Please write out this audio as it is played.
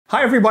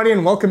Hi everybody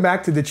and welcome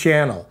back to the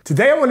channel.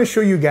 Today I want to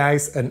show you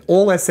guys an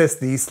all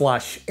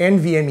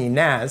SSD/NVMe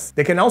NAS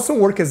that can also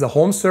work as a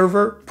home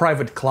server,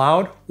 private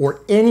cloud,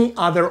 or any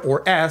other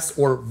OS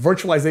or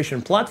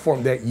virtualization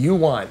platform that you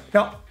want.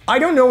 Now, I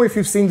don't know if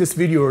you've seen this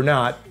video or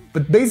not,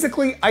 but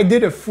basically I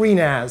did a free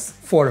NAS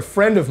for a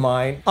friend of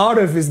mine out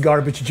of his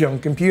garbage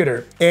junk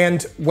computer.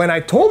 And when I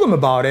told him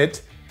about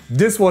it,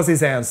 this was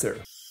his answer.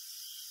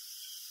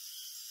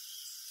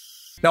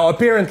 Now,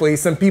 apparently,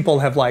 some people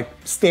have like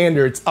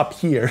standards up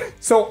here.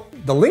 So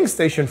the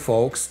LinkStation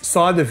folks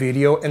saw the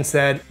video and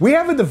said, we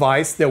have a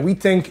device that we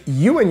think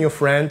you and your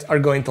friend are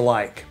going to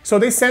like. So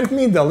they sent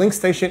me the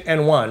LinkStation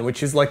N1,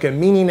 which is like a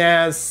mini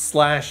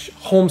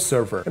NAS/home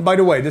server. And by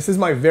the way, this is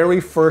my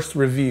very first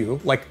review,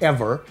 like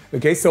ever.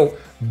 Okay, so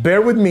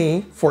bear with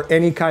me for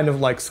any kind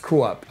of like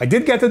screw up. I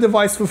did get the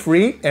device for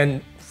free,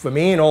 and for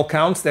me, in all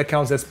counts, that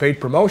counts as paid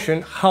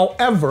promotion.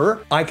 However,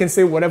 I can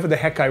say whatever the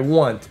heck I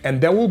want,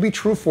 and that will be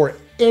true for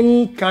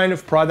any kind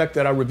of product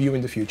that I review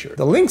in the future.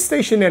 The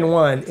LinkStation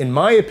N1, in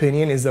my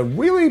opinion, is a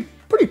really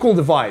pretty cool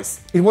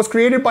device. It was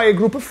created by a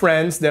group of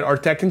friends that are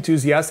tech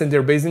enthusiasts, and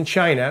they're based in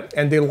China,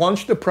 and they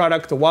launched the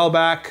product a while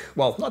back,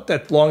 well, not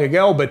that long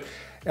ago, but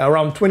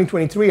around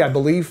 2023, I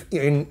believe,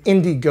 in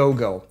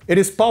Indiegogo. It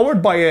is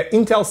powered by an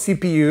Intel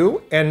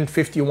CPU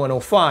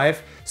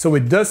N5105, so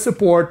it does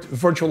support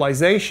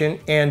virtualization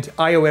and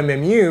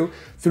IOMMU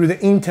through the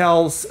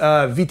Intel's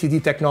VTD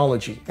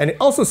technology. And it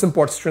also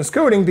supports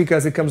transcoding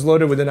because it comes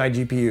loaded with an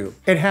iGPU.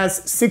 It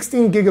has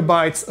 16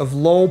 gigabytes of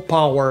low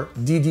power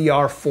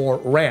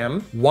DDR4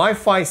 RAM,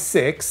 Wi-Fi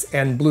 6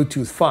 and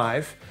Bluetooth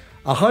 5,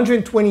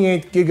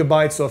 128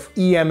 gigabytes of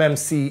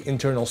eMMC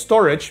internal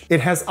storage. It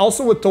has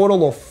also a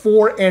total of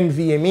 4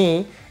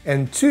 NVMe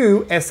and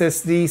 2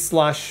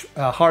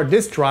 SSD/hard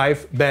disk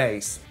drive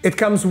bays. It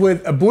comes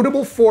with a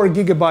bootable 4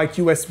 gigabyte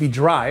USB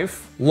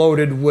drive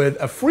loaded with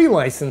a free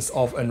license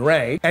of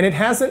Unraid, and it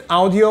has an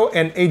audio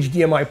and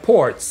HDMI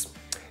ports.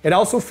 It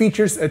also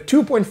features a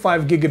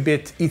 2.5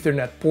 gigabit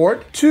Ethernet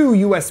port, 2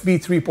 USB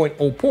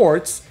 3.0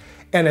 ports,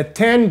 and a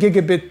 10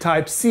 gigabit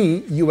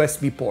Type-C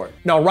USB port.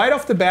 Now, right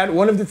off the bat,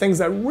 one of the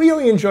things I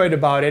really enjoyed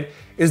about it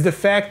is the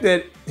fact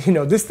that,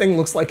 this thing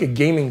looks like a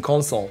gaming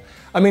console.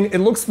 I mean, it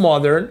looks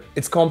modern,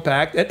 it's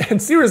compact,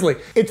 and seriously,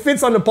 it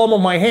fits on the palm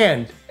of my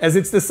hand, as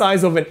it's the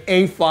size of an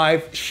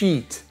A5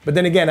 sheet. But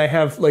then again, I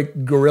have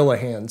like gorilla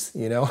hands,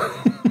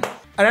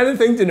 Another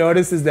thing to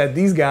notice is that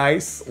these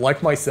guys,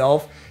 like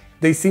myself,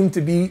 they seem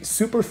to be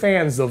super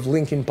fans of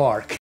Linkin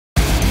Park.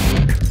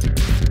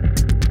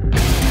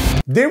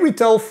 They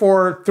retail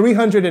for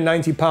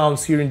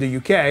 £390 here in the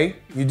UK.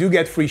 You do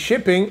get free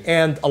shipping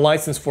and a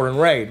license for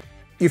Unraid.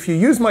 If you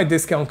use my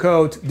discount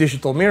code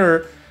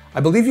DigitalMirror,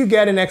 I believe you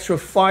get an extra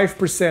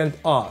 5%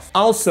 off.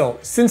 Also,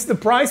 since the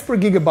price per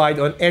gigabyte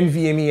on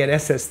NVMe and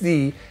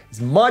SSD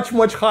is much,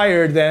 much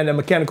higher than a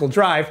mechanical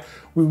drive,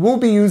 we will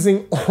be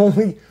using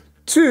only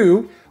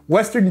 2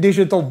 Western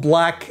Digital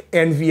black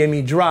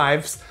NVMe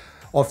drives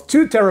of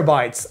 2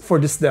 terabytes for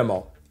this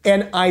demo.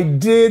 And I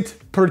did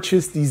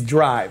purchase these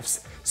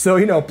drives. So,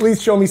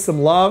 please show me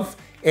some love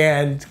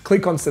and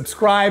click on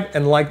subscribe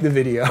and like the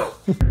video.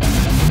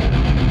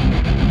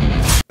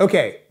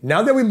 Okay,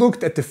 now that we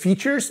looked at the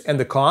features and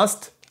the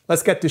cost,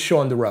 let's get this show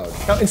on the road.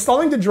 Now,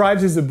 installing the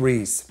drives is a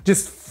breeze.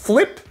 Just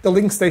flip the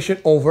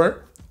LinkStation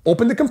over,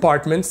 open the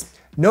compartments.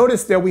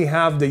 Notice that we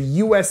have the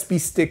USB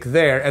stick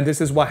there, and this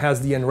is what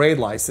has the Unraid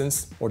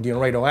license, or the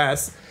Unraid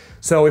OS.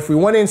 So if we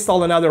want to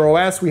install another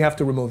OS, we have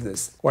to remove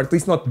this, or at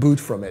least not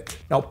boot from it.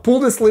 Now pull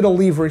this little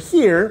lever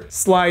here,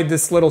 slide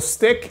this little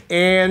stick,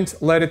 and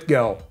let it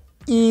go.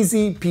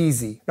 Easy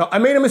peasy. Now I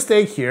made a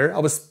mistake here. I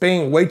was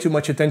paying way too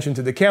much attention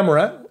to the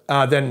camera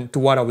than to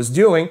what I was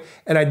doing,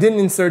 and I didn't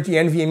insert the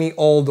NVMe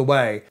all the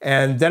way.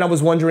 And then I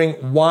was wondering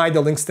why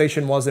the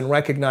LinkStation wasn't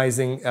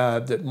recognizing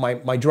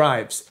my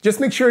drives.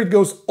 Just make sure it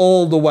goes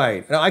all the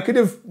way. Now I could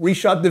have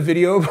reshot the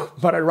video,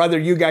 but I'd rather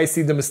you guys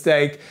see the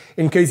mistake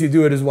in case you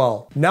do it as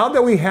well. Now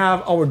that we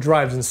have our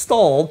drives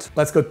installed,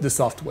 let's go to the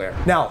software.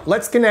 Now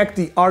let's connect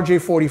the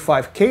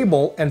RJ45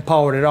 cable and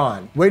power it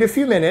on. Wait a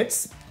few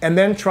minutes, and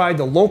then try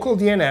the local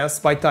DNS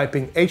by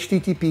typing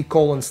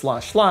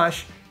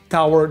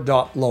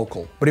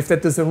http://tower.local. But if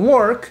that doesn't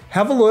work,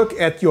 have a look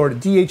at your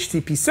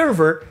DHCP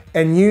server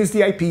and use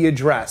the IP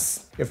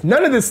address. If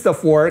none of this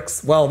stuff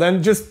works, well,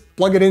 then just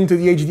plug it into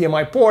the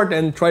HDMI port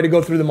and try to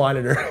go through the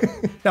monitor.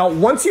 Now,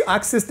 once you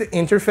access the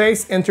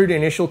interface, enter the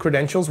initial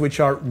credentials, which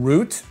are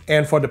root,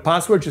 and for the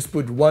password, just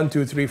put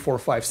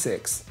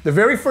 123456. The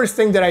very first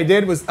thing that I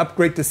did was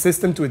upgrade the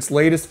system to its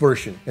latest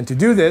version. And to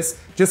do this,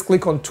 just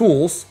click on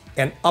Tools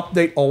and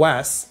Update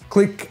OS.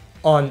 Click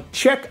on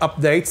Check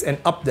Updates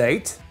and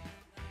Update.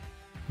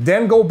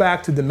 Then go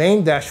back to the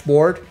main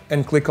dashboard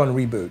and click on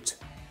Reboot.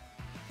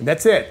 And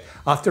that's it.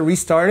 After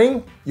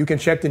restarting, you can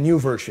check the new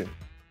version.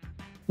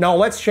 Now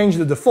let's change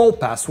the default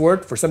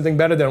password for something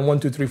better than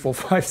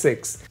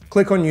 123456.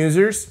 Click on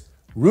Users,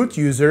 Root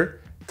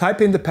User,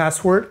 type in the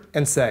password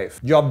and save.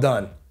 Job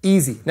done.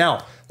 Easy.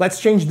 Now,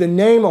 let's change the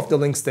name of the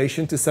link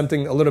station to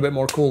something a little bit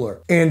more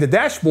cooler. In the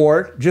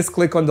dashboard, just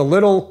click on the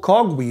little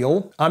cog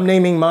wheel. I'm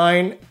naming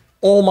mine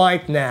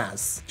Ollama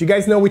NAS. Do you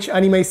guys know which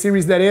anime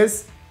series that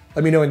is?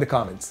 Let me know in the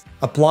comments.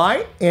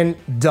 Apply and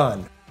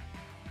done.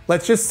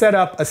 Let's just set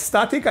up a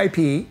static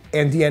IP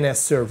and DNS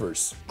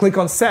servers. Click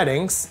on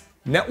Settings,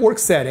 Network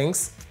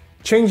Settings,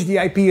 change the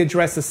IP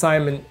address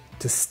assignment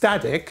to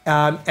static,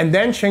 and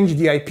then change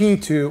the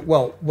IP to,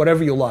 well,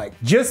 whatever you like.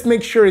 Just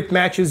make sure it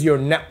matches your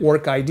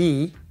network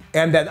ID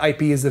and that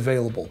IP is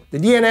available. The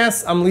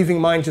DNS, I'm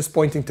leaving mine just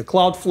pointing to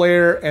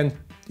Cloudflare and,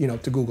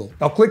 to Google.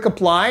 Now click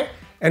Apply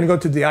and go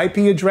to the IP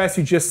address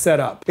you just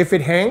set up. If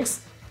it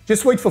hangs,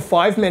 just wait for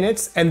 5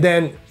 minutes and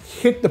then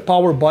hit the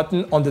power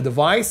button on the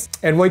device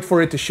and wait for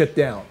it to shut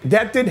down.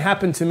 That did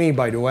happen to me,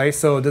 by the way,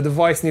 so the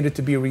device needed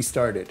to be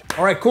restarted.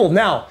 All right, cool.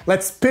 Now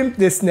let's pimp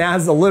this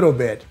NAS a little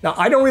bit. Now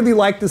I don't really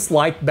like this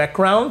light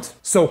background,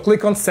 so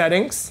click on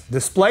Settings,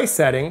 Display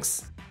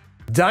Settings,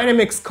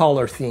 Dynamics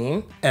Color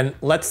Theme, and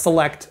let's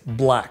select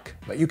black.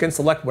 But you can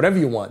select whatever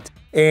you want.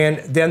 And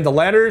then the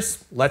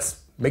letters,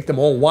 let's make them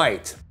all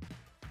white.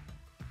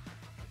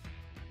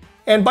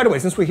 And by the way,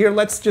 since we're here,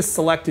 let's just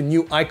select a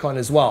new icon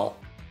as well.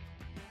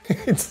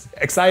 It's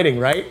exciting,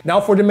 right?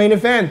 Now for the main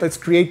event, let's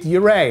create the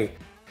array.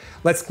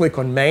 Let's click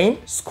on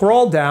Main,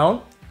 scroll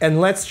down, and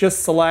let's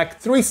just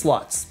select 3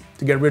 slots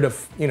to get rid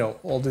of,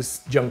 all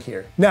this junk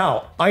here.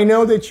 Now, I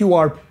know that you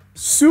are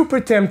super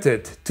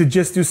tempted to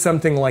just do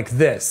something like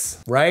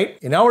this, right?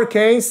 In our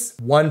case,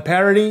 1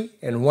 parity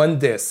and 1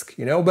 disk,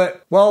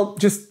 but, well,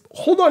 just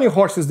hold on your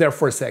horses there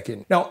for a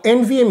second. Now,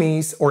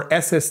 NVMEs or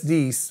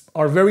SSDs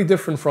are very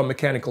different from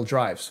mechanical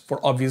drives for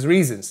obvious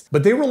reasons,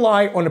 but they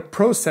rely on a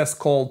process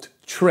called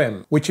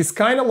trim, which is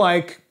kind of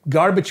like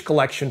garbage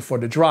collection for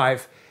the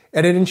drive,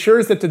 and it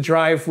ensures that the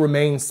drive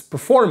remains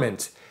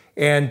performant,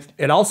 and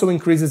it also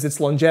increases its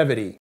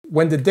longevity.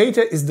 When the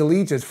data is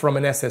deleted from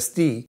an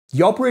SSD,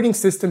 the operating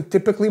system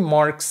typically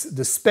marks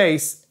the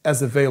space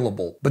as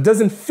available, but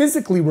doesn't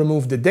physically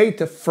remove the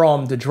data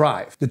from the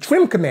drive. The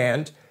trim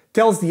command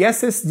tells the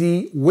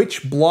SSD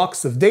which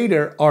blocks of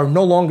data are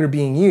no longer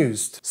being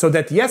used, so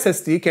that the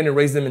SSD can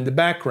erase them in the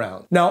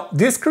background. Now,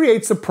 this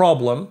creates a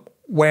problem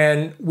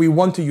when we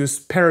want to use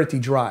parity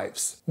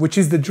drives, which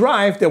is the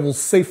drive that will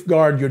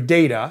safeguard your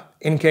data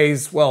in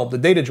case, well, the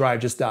data drive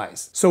just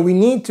dies. So we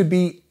need to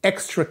be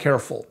extra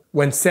careful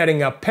when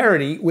setting up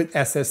parity with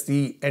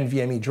SSD and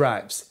NVMe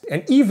drives.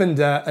 And even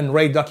the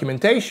Unraid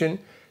documentation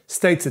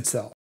states it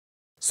so.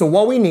 So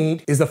what we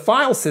need is a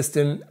file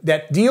system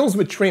that deals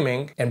with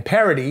trimming and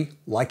parity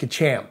like a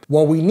champ.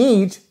 What we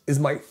need is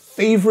my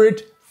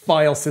favorite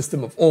file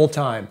system of all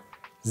time,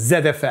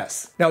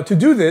 ZFS. Now to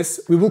do this,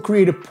 we will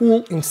create a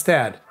pool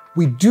instead.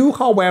 We do,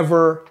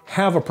 however,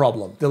 have a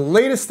problem. The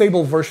latest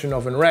stable version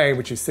of Unraid,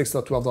 which is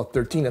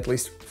 6.12.13 at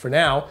least for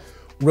now,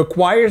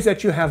 requires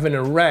that you have an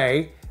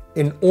array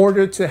in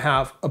order to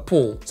have a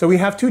pool. So we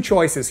have 2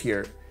 choices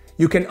here.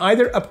 You can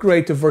either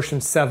upgrade to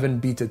version 7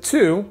 beta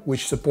 2,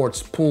 which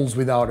supports pools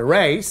without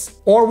arrays,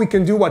 or we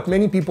can do what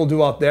many people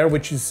do out there,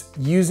 which is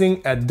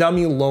using a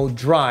dummy load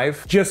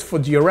drive just for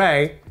the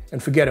array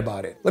and forget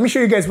about it. Let me show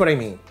you guys what I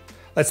mean.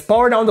 Let's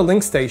power down the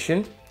link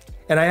station,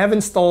 and I have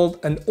installed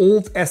an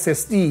old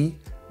SSD,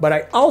 but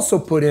I also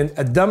put in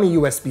a dummy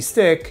USB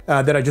stick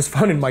that I just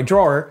found in my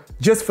drawer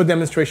just for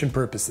demonstration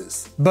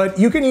purposes. But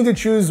you can either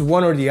choose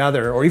one or the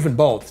other, or even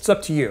both. It's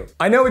up to you.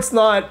 I know it's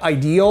not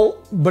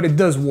ideal, but it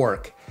does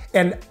work.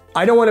 And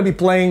I don't want to be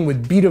playing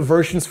with beta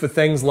versions for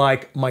things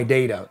like my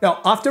data. Now,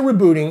 after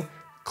rebooting,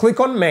 click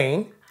on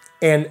Main,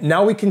 and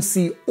now we can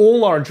see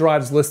all our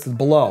drives listed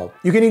below.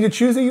 You can either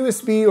choose the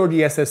USB or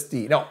the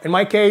SSD. Now, in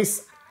my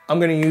case, I'm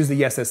going to use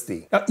the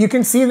SSD. Now, you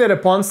can see that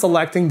upon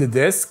selecting the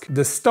disk,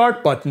 the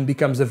Start button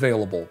becomes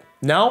available.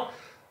 Now,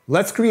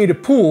 let's create a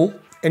pool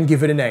and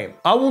give it a name.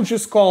 I will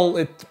just call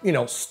it,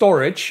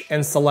 storage,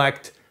 and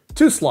select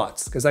 2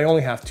 slots, because I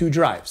only have 2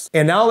 drives.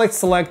 And now let's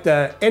select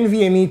the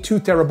NVMe 2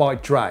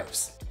 terabyte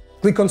drives.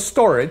 Click on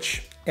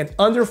Storage, and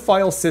under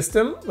File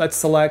System, let's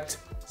select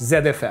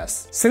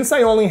ZFS. Since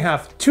I only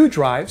have 2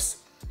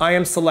 drives, I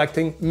am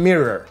selecting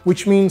Mirror,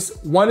 which means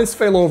one is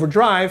failover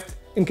drived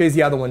in case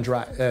the other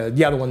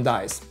one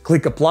dies.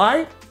 Click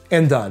Apply,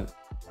 and done.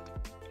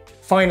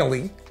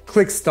 Finally,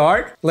 click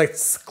Start.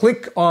 Let's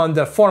click on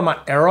the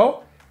Format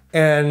arrow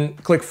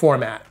and click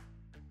Format.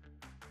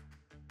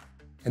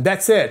 And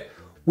that's it.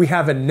 We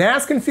have a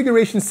NAS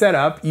configuration set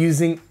up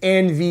using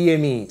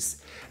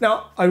NVMEs.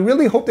 Now, I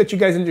really hope that you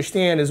guys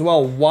understand as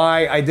well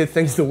why I did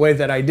things the way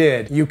that I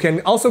did. You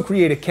can also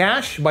create a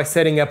cache by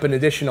setting up an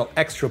additional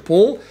extra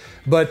pool,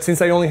 but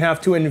since I only have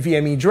 2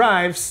 NVMe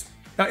drives,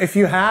 now if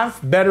you have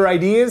better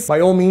ideas,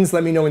 by all means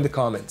let me know in the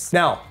comments.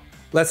 Now,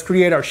 let's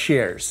create our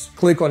shares.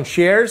 Click on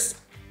Shares,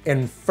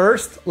 and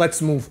first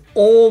let's move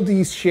all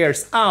these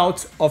shares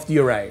out of the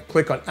array.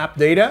 Click on App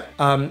Data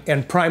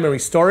and Primary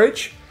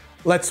Storage.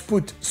 Let's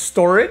put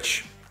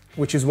Storage,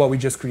 which is what we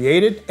just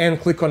created, and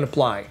click on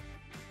Apply.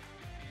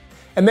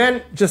 And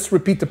then just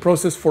repeat the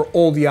process for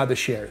all the other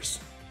shares.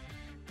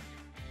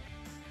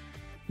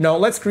 Now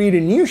let's create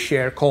a new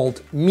share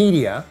called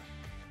Media.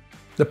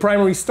 The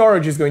primary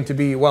storage is going to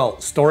be,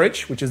 well,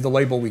 storage, which is the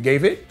label we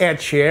gave it,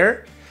 add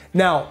share.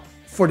 Now,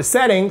 for the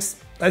settings,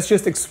 let's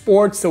just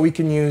export so we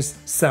can use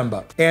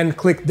Samba and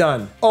click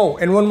done. Oh,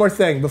 and one more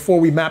thing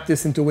before we map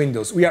this into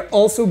Windows. We are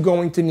also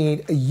going to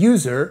need a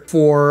user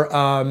for,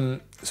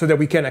 so that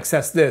we can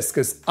access this,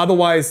 because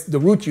otherwise the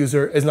root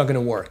user is not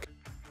gonna work.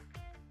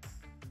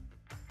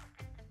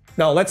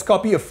 Now let's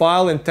copy a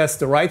file and test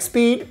the write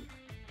speed.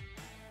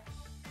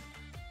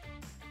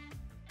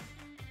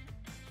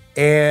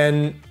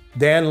 And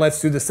then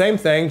let's do the same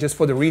thing just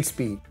for the read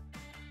speed.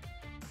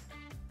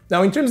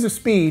 Now in terms of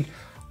speed,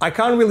 I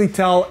can't really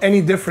tell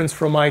any difference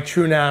from my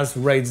TrueNAS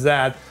RAID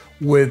Z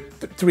with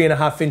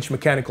 3.5-inch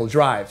mechanical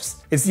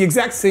drives. It's the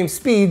exact same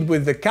speed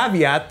with the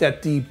caveat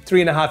that the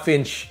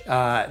 3.5-inch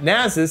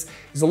NAS is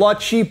a lot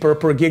cheaper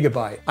per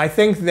gigabyte. I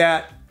think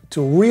that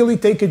to really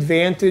take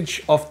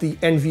advantage of the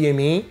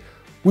NVMe,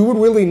 we would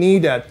really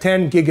need a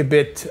 10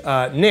 gigabit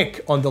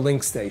NIC on the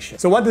link station.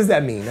 So what does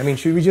that mean? I mean,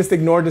 should we just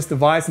ignore this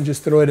device and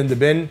just throw it in the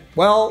bin?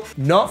 Well,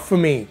 not for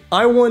me.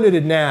 I wanted a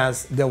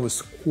NAS that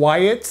was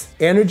quiet,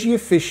 energy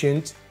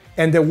efficient,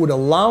 and that would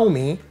allow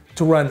me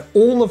to run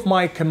all of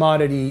my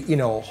commodity,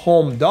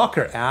 home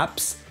Docker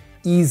apps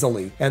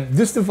easily. And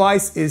this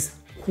device is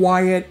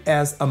quiet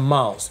as a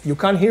mouse. You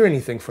can't hear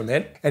anything from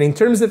it. And in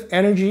terms of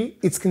energy,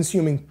 it's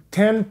consuming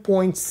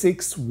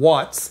 10.6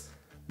 watts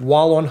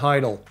while on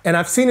idle. And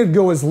I've seen it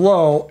go as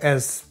low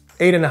as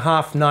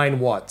 8.5, 9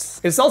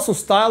 watts. It's also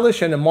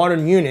stylish and a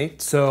modern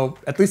unit, so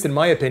at least in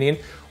my opinion,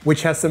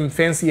 which has some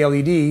fancy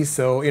LEDs,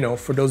 so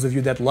for those of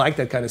you that like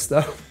that kind of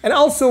stuff. And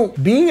also,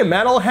 being a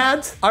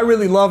metalhead, I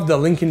really love the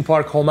Linkin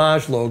Park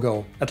homage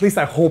logo. At least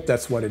I hope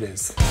that's what it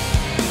is.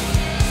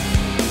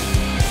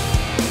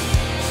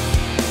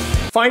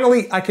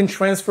 Finally, I can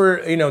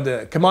transfer,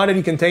 the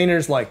commodity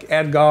containers like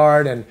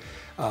AdGuard and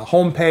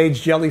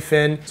homepage,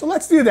 Jellyfin. So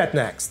let's do that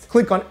next.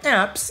 Click on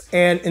Apps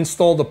and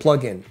install the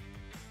plugin.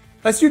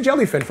 Let's do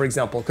Jellyfin, for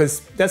example,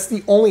 because that's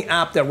the only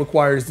app that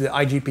requires the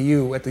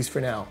iGPU, at least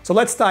for now. So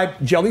let's type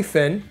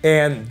Jellyfin,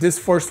 and this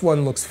first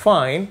one looks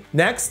fine.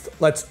 Next,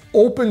 let's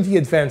open the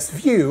advanced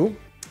view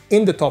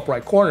in the top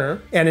right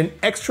corner, and in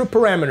extra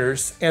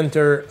parameters,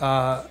 enter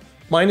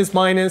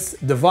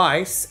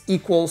 --device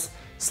equals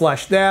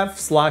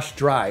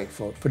 /dev/drive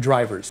for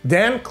drivers.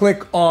 Then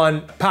click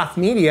on Path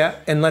Media,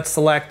 and let's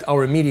select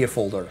our media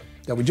folder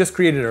that we just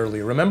created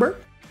earlier, remember?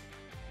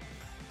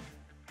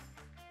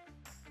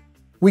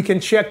 We can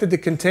check that the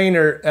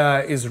container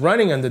is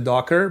running on the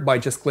Docker by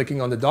just clicking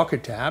on the Docker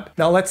tab.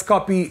 Now let's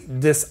copy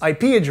this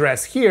IP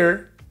address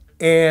here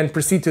and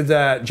proceed to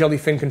the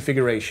Jellyfin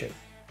configuration.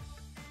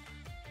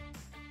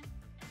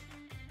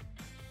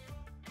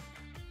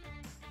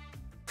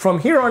 From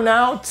here on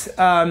out,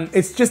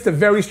 it's just a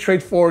very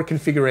straightforward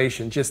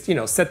configuration. Just,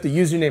 set the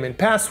username and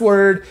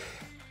password,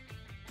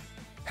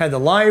 head the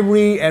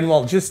library, and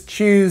just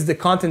choose the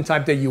content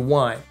type that you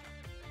want.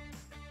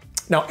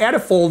 Now add a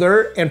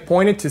folder and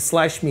point it to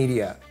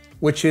 /media,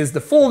 which is the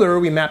folder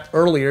we mapped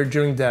earlier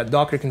during the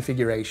Docker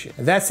configuration.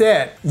 And that's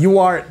it. You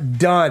are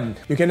done.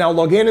 You can now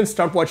log in and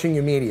start watching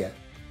your media.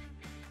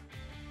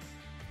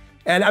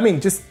 And I mean,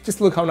 just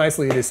look how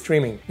nicely it is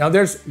streaming. Now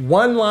there's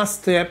one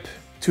last tip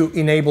to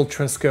enable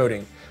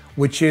transcoding,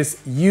 which is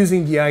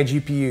using the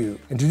iGPU.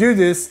 And to do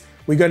this,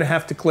 we're gonna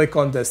have to click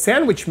on the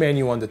sandwich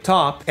menu on the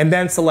top and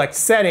then select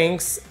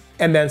Settings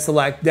and then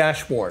select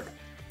Dashboard.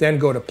 Then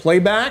go to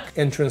Playback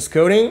and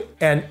Transcoding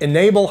and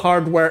enable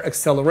hardware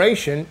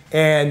acceleration,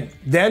 and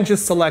then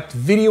just select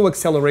Video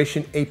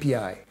Acceleration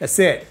API. That's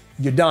it,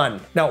 you're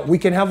done. Now we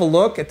can have a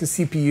look at the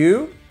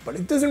CPU, but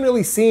it doesn't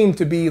really seem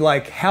to be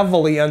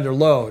heavily under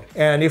load.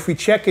 And if we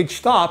check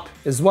HTOP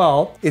as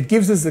well, it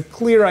gives us a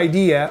clear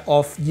idea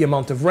of the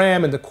amount of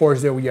RAM and the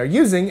cores that we are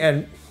using,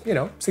 and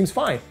seems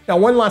fine. Now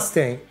one last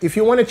thing, if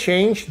you want to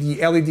change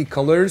the LED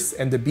colors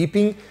and the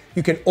beeping,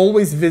 you can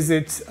always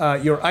visit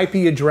your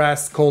IP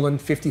address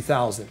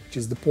 /50,000, which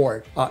is the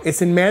port.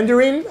 It's in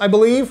Mandarin, I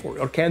believe,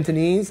 or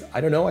Cantonese,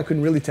 I don't know, I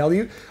couldn't really tell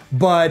you,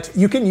 but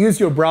you can use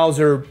your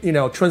browser,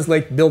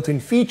 translate built-in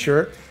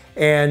feature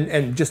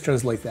and just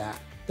translate that.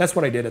 That's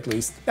what I did at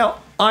least. Now,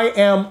 I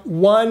am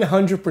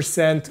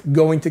 100%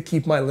 going to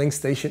keep my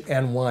LinkStation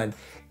N1.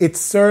 It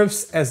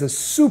serves as a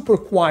super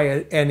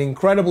quiet and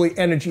incredibly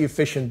energy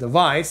efficient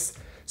device,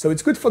 so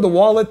it's good for the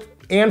wallet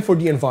and for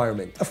the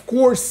environment. Of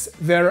course,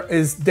 there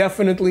is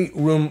definitely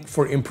room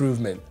for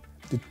improvement.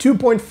 The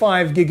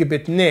 2.5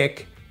 gigabit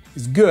NIC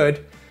is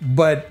good,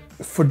 but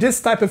for this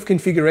type of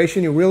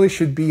configuration, you really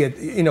should be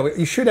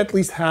you should at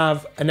least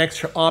have an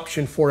extra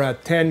option for a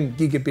 10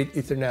 gigabit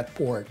Ethernet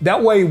port.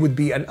 That way it would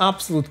be an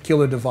absolute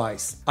killer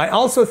device. I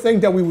also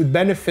think that we would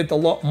benefit a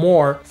lot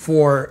more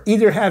for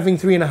either having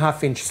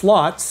 3.5-inch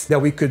slots that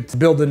we could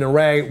build an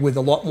array with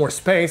a lot more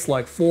space,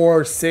 like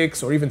 4,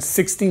 6, or even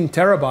 16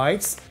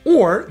 terabytes,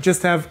 or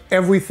just have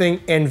everything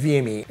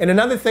NVMe. And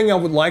another thing I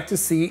would like to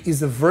see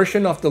is a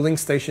version of the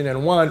LinkStation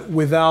N1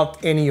 without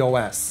any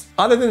OS.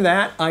 Other than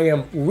that, I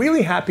am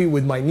really happy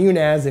with my new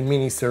NAS and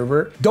mini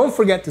server. Don't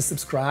forget to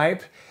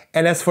subscribe.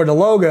 And as for the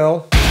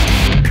logo,